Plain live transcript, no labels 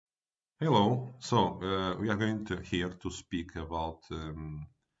Hello. We are going here to speak about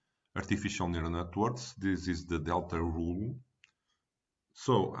artificial neural networks. This is the delta rule.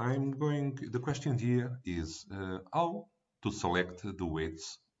 The question here is how to select the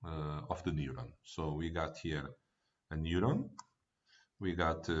weights of the neuron. So we got here a neuron. We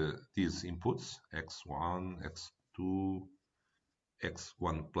got these inputs, x1, x2,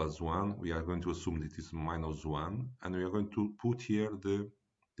 x1 plus 1. We are going to assume that it is minus 1. And we are going to put here the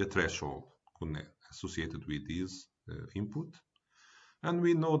threshold associated with this input. And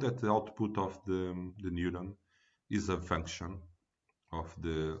we know that the output of the neuron is a function of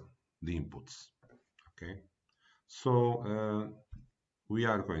the inputs. Okay, we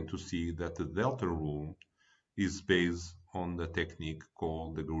are going to see that the delta rule is based on the technique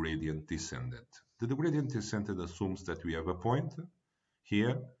called the gradient descendant. The gradient descendant assumes that we have a point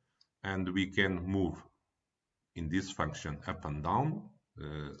here and we can move in this function up and down.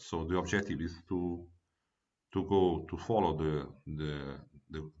 So the objective is to follow the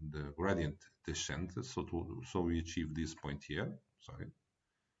gradient descent. So we achieve this point here. Sorry.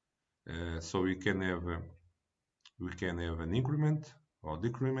 So we can have an increment or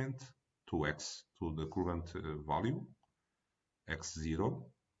decrement to x to the current value x0.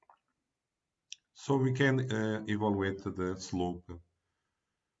 So we can evaluate the slope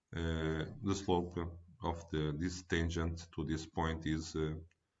of this tangent to this point is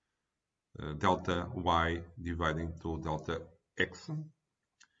delta y dividing to delta x.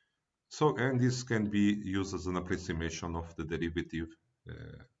 And this can be used as an approximation of the derivative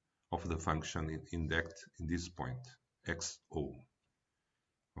of the function indexed in this point, xo.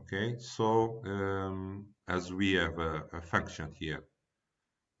 Okay, as we have a function here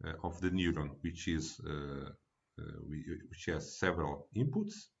of the neuron, which has several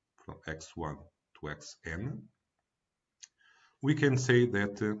inputs from x1 to xn, we can say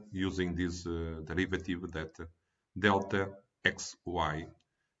that using this derivative that delta xy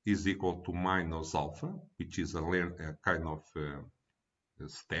is equal to minus alpha, which is a kind of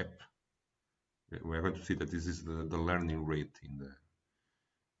step. We are going to see that this is the learning rate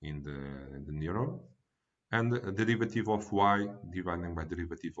in the neuron, and the derivative of y divided by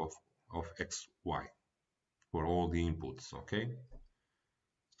derivative of xy for all the inputs. Okay,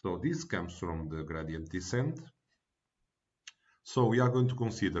 so this comes from the gradient descent. So we are going to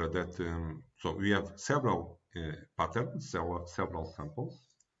consider that so we have several patterns, several samples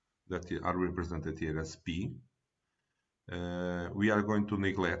that are represented here as P. We are going to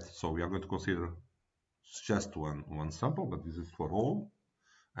neglect, so we are going to consider just one sample, but this is for all.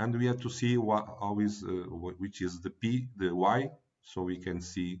 And we have to see which is the P, the Y, so we can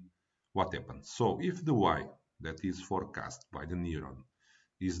see what happens. So if the Y that is forecast by the neuron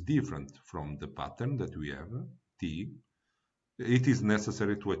is different from the pattern that we have, T, it is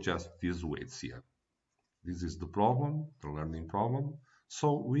necessary to adjust these weights here. This is the problem, the learning problem.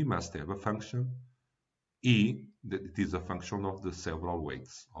 So we must have a function E, that it is a function of the several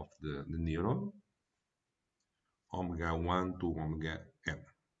weights of the neuron, omega 1 to omega n.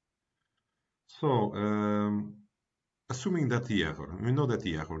 So, assuming that the error, we know that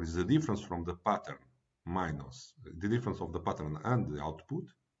the error is the difference from the pattern minus the difference of the pattern and the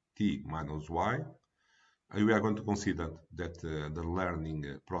output, t minus y. We are going to consider that the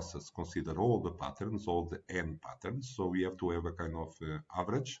learning process consider all the patterns, all the n patterns. So we have to have a kind of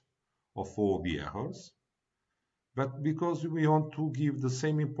average of all the errors. But because we want to give the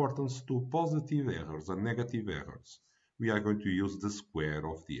same importance to positive errors and negative errors, we are going to use the square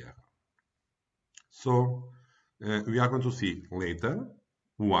of the error. So we are going to see later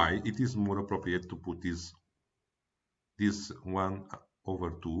why it is more appropriate to put this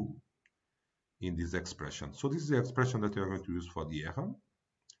 1/2 in this expression. So this is the expression that we are going to use for the error.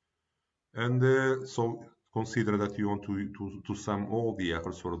 And so consider that you want to sum all the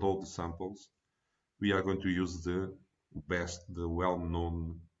errors for all the samples. We are going to use the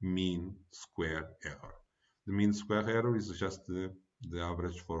well-known mean square error. The mean square error is just the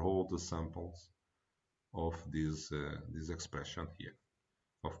average for all the samples of this expression here.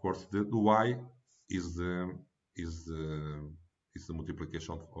 Of course, the y is the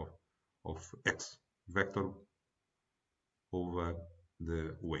multiplication of x vector over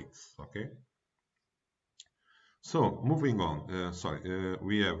the weights. Okay. So moving on.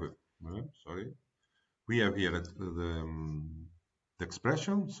 We have here the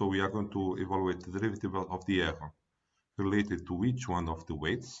expression. So we are going to evaluate the derivative of the error related to each one of the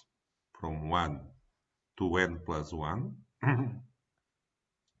weights from 1 to n plus 1.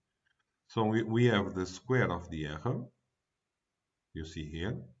 So we have the square of the error, you see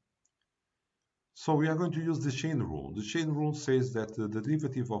here. So we are going to use the chain rule. The chain rule says that the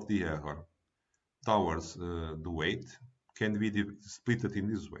derivative of the error towards the weight can be split in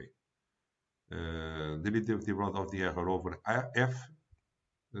this way. Derivative of the error over f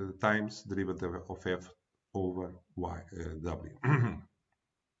times derivative of f over w.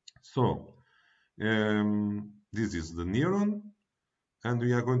 So this is the neuron, and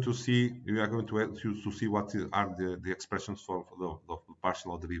we are going to see what are the expressions for the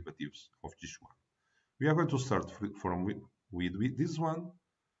partial derivatives of each one. We are going to start from with this one,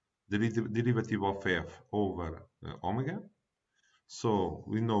 the derivative of f over omega. So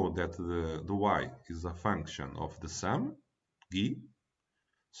we know that the y is a function of the sum, g.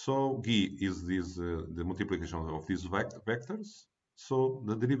 So g is this the multiplication of these vectors. So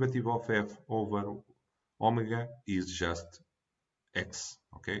the derivative of f over omega is just x.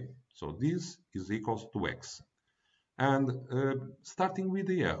 Okay, so this is equals to x. And starting with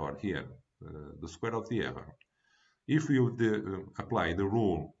the error here, the square of the error. If you apply the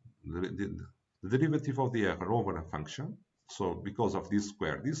rule, the derivative of the error over a function, so because of this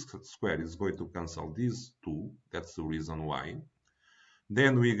square is going to cancel these two. That's the reason why.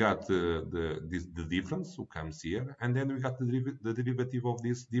 Then we got the difference who comes here, and then we got the derivative of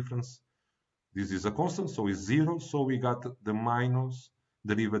this difference. This is a constant, so it's 0. So we got the minus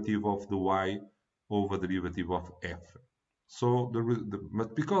derivative of the y over derivative of f. So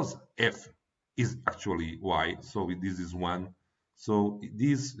but because f is actually y, so this is 1. So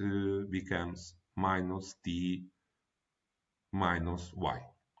this becomes minus t minus y.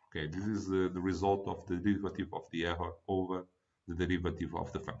 Okay, this is the result of the derivative of the error over the derivative of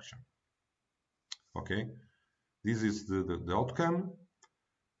the function. Okay, this is the outcome.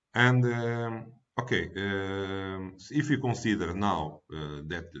 And okay, if you consider now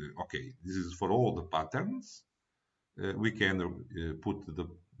that okay, this is for all the patterns, we can put the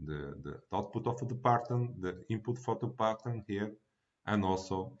output of the pattern, the input for the pattern here, and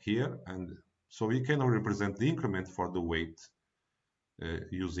also here, and so we can represent the increment for the weight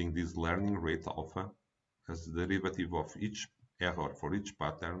using this learning rate alpha as the derivative of each error for each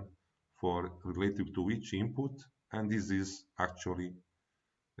pattern for relative to each input, and this is actually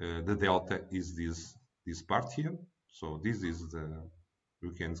the delta is this part here. So this is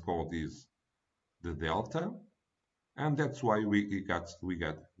we can call this the delta, and that's why we got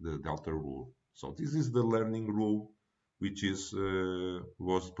the delta rule. So this is the learning rule, which is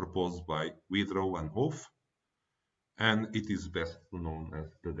was proposed by Widrow and Hof, and it is best known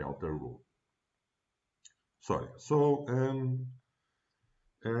as the delta rule. Sorry. So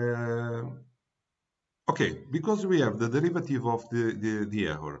okay, because we have the derivative of the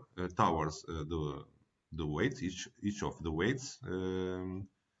error towards the weights, each of the weights,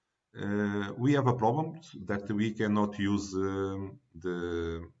 we have a problem that we cannot use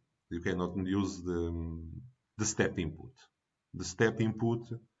the step input.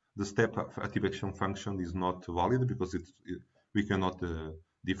 The step activation function is not valid because we cannot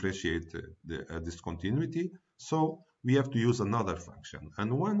differentiate the discontinuity. So we have to use another function,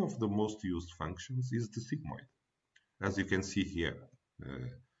 and one of the most used functions is the sigmoid, as you can see here.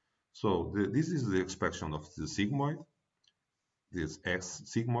 So this is the expression of the sigmoid, this x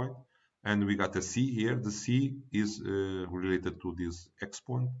sigmoid, and we got a c here. The c is related to this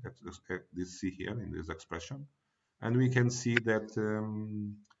exponent, this c here in this expression, and we can see that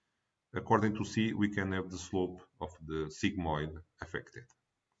according to c, we can have the slope of the sigmoid affected.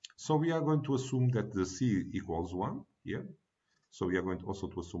 So we are going to assume that the c equals 1 here. So we are going to also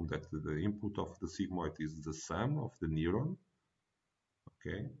to assume that the input of the sigmoid is the sum of the neuron,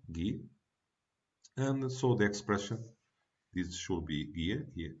 okay, g. And so the expression, this should be here,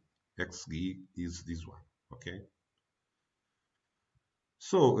 xg is this one, okay.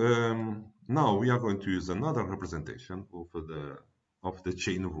 So now we are going to use another representation of the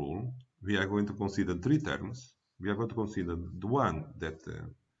chain rule. We are going to consider three terms. We are going to consider the one that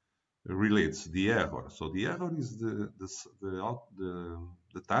relates the error. So the error is the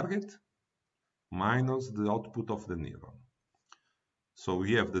target minus the output of the neuron. So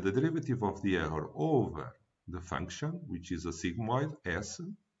we have the derivative of the error over the function, which is a sigmoid s.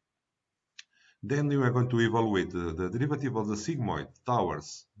 Then we are going to evaluate the derivative of the sigmoid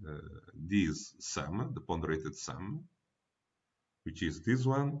towards this sum, the ponderated sum, which is this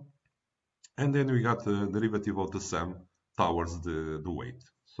one. And then we got the derivative of the sum towards the weight.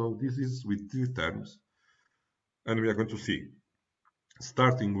 So this is with three terms, and we are going to see,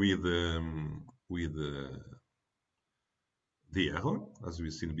 starting with the error, as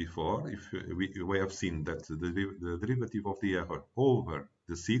we've seen before. If we have seen that the derivative of the error over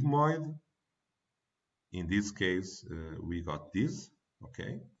the sigmoid, in this case we got this,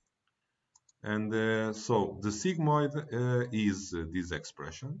 okay. And so the sigmoid is this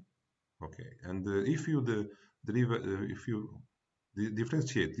expression. Okay, and if you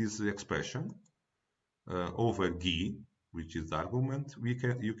differentiate this expression over G, which is the argument,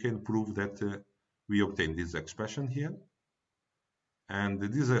 you can prove that we obtain this expression here, and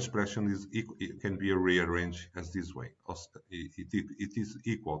this expression it can be rearranged as this way. It is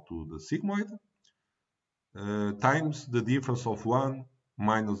equal to the sigmoid times the difference of 1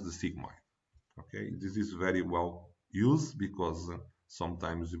 minus the sigmoid. Okay, this is very well used because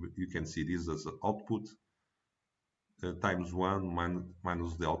sometimes you can see this as an output times 1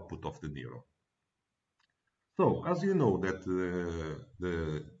 minus the output of the neuron. So, as you know that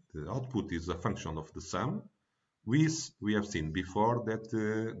the output is a function of the sum, we have seen before that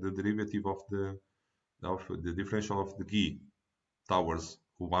the derivative of the differential of the g towards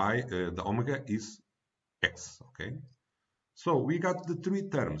y, the omega is x. Okay, so we got the three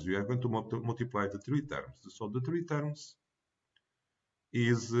terms. We are going to multiply the three terms. So the three terms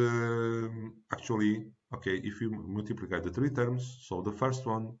is actually, okay, if you multiply the three terms, so the first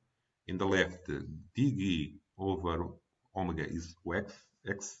one in the left, dg over omega is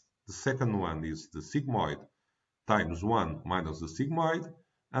x. The second one is the sigmoid times 1 minus the sigmoid.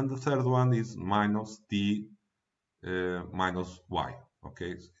 And the third one is minus d minus y.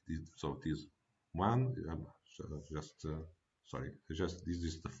 Okay, so it is 1, this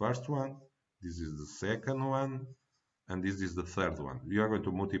is the first one, this is the second one, and this is the third one. We are going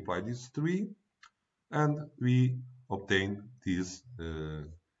to multiply these three, and we obtain this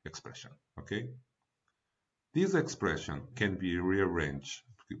expression. Okay, this expression can be rearranged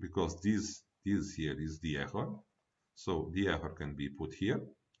because this here is the error, so the error can be put here.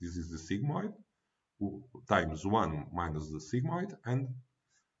 This is the sigmoid times 1 minus the sigmoid, and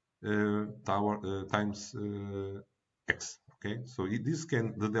times x. Okay, so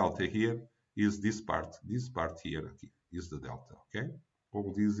the delta here is this part here is the delta. Okay,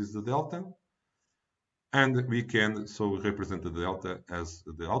 all this is the delta, and we can so represent the delta as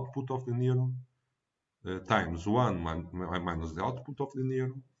the output of the neuron times 1 minus the output of the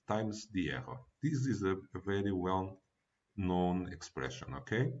neuron times the error. This is a very well known expression,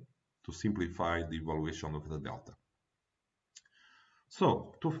 okay, to simplify the evaluation of the delta.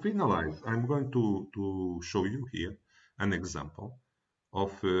 So to finalize, I'm going to show you here an example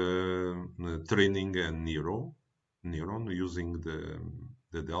of training a neuron using the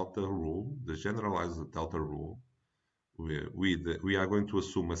delta rule, the generalized delta rule. We are going to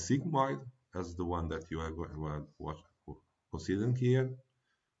assume a sigmoid as the one that you are considering here,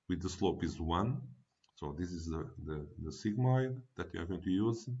 with the slope is 1. So this is the sigmoid that you are going to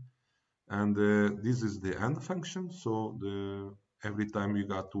use. And this is the AND function. So every time you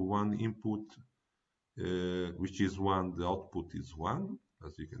got to one input, which is 1, the output is 1,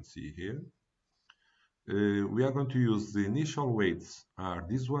 as you can see here. We are going to use the initial weights are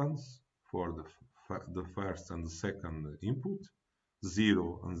these ones for the first and the second input,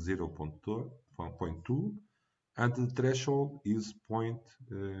 0 and 0.2, and the threshold is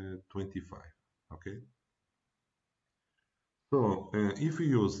 0.25. Okay. So if we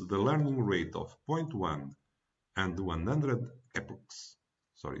use the learning rate of 0.1 and 100 epochs,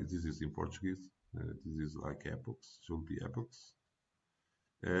 sorry, this is in Portuguese, this is like epochs, should be epochs.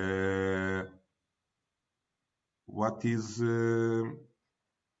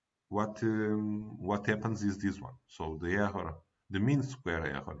 What happens is this one. So the error, the mean square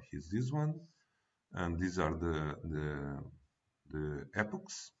error is this one, and these are the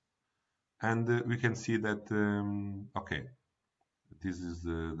epochs, and we can see that okay, this is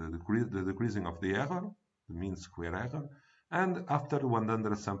the decreasing of the error, the mean square error, and after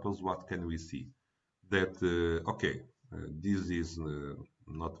 100 samples, what can we see? That okay, this is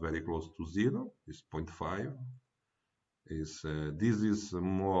not very close to 0, it's 0.5. This is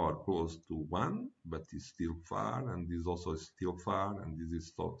more close to 1, but it's still far, and this also is still far, and this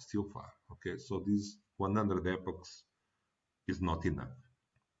is still far. Okay, so this 100 epochs is not enough.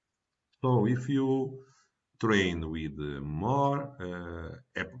 So if you train with more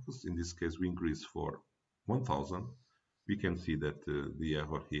epochs, in this case we increase for 1000, we can see that the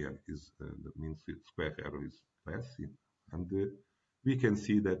error here is the mean square error is less, and we can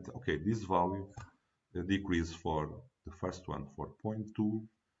see that okay, this value decrease for the first one for 0.2,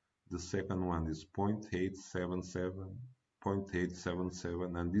 the second one is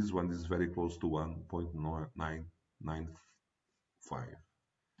 0.877, and this one is very close to 1.995.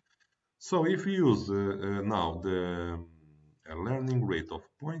 So if we use now the learning rate of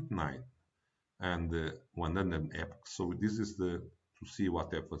 0.9 and 100 epochs, so this is to see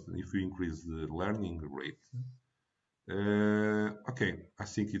what happens if we increase the learning rate. Okay, I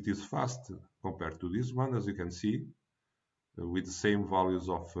think it is fast compared to this one, as you can see, with the same values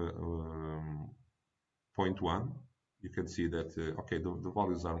of 0.1. You can see that, okay, the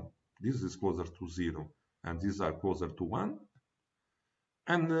values are, this is closer to 0, and these are closer to 1.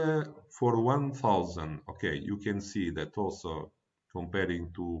 And for 1000, okay, you can see that also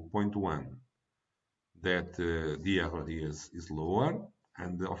comparing to 0.1, that the error is lower,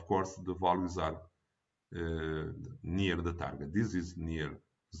 and of course the values are near the target. This is near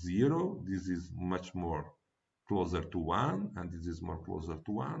 0, this is much more closer to 1, and this is more closer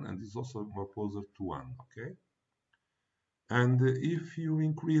to 1, and this is also more closer to 1, okay? And if you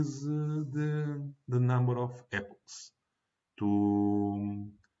increase the number of epochs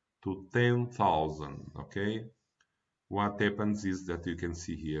to 10,000, okay, what happens is that you can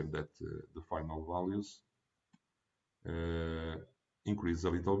see here that the final values increase a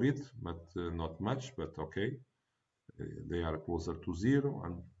little bit, but not much, but okay. They are closer to 0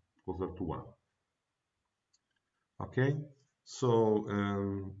 and closer to 1. Okay, so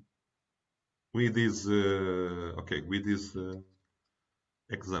with this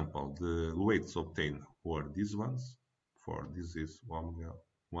example, the weights obtained were these ones. For this is omega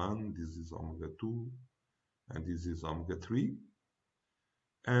 1, this is omega 2, and this is omega 3.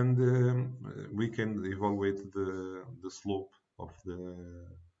 And we can evaluate the slope of the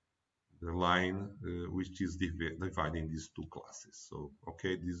line which is dividing these two classes. So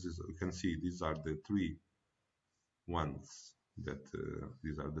okay, this is, you can see these are the three ones that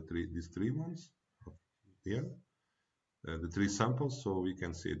these three ones here, the three samples. So we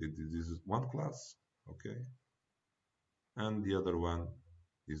can see that this is one class, okay, and the other one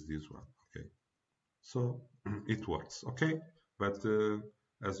is this one, okay. So it works, okay, but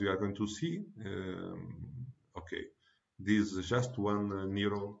as we are going to see, okay, this just one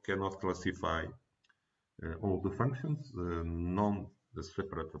neuron cannot classify all the functions, the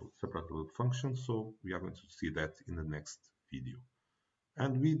separable functions. So we are going to see that in the next video.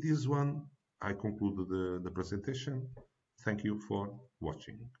 And with this one, I conclude the presentation. Thank you for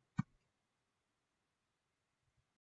watching.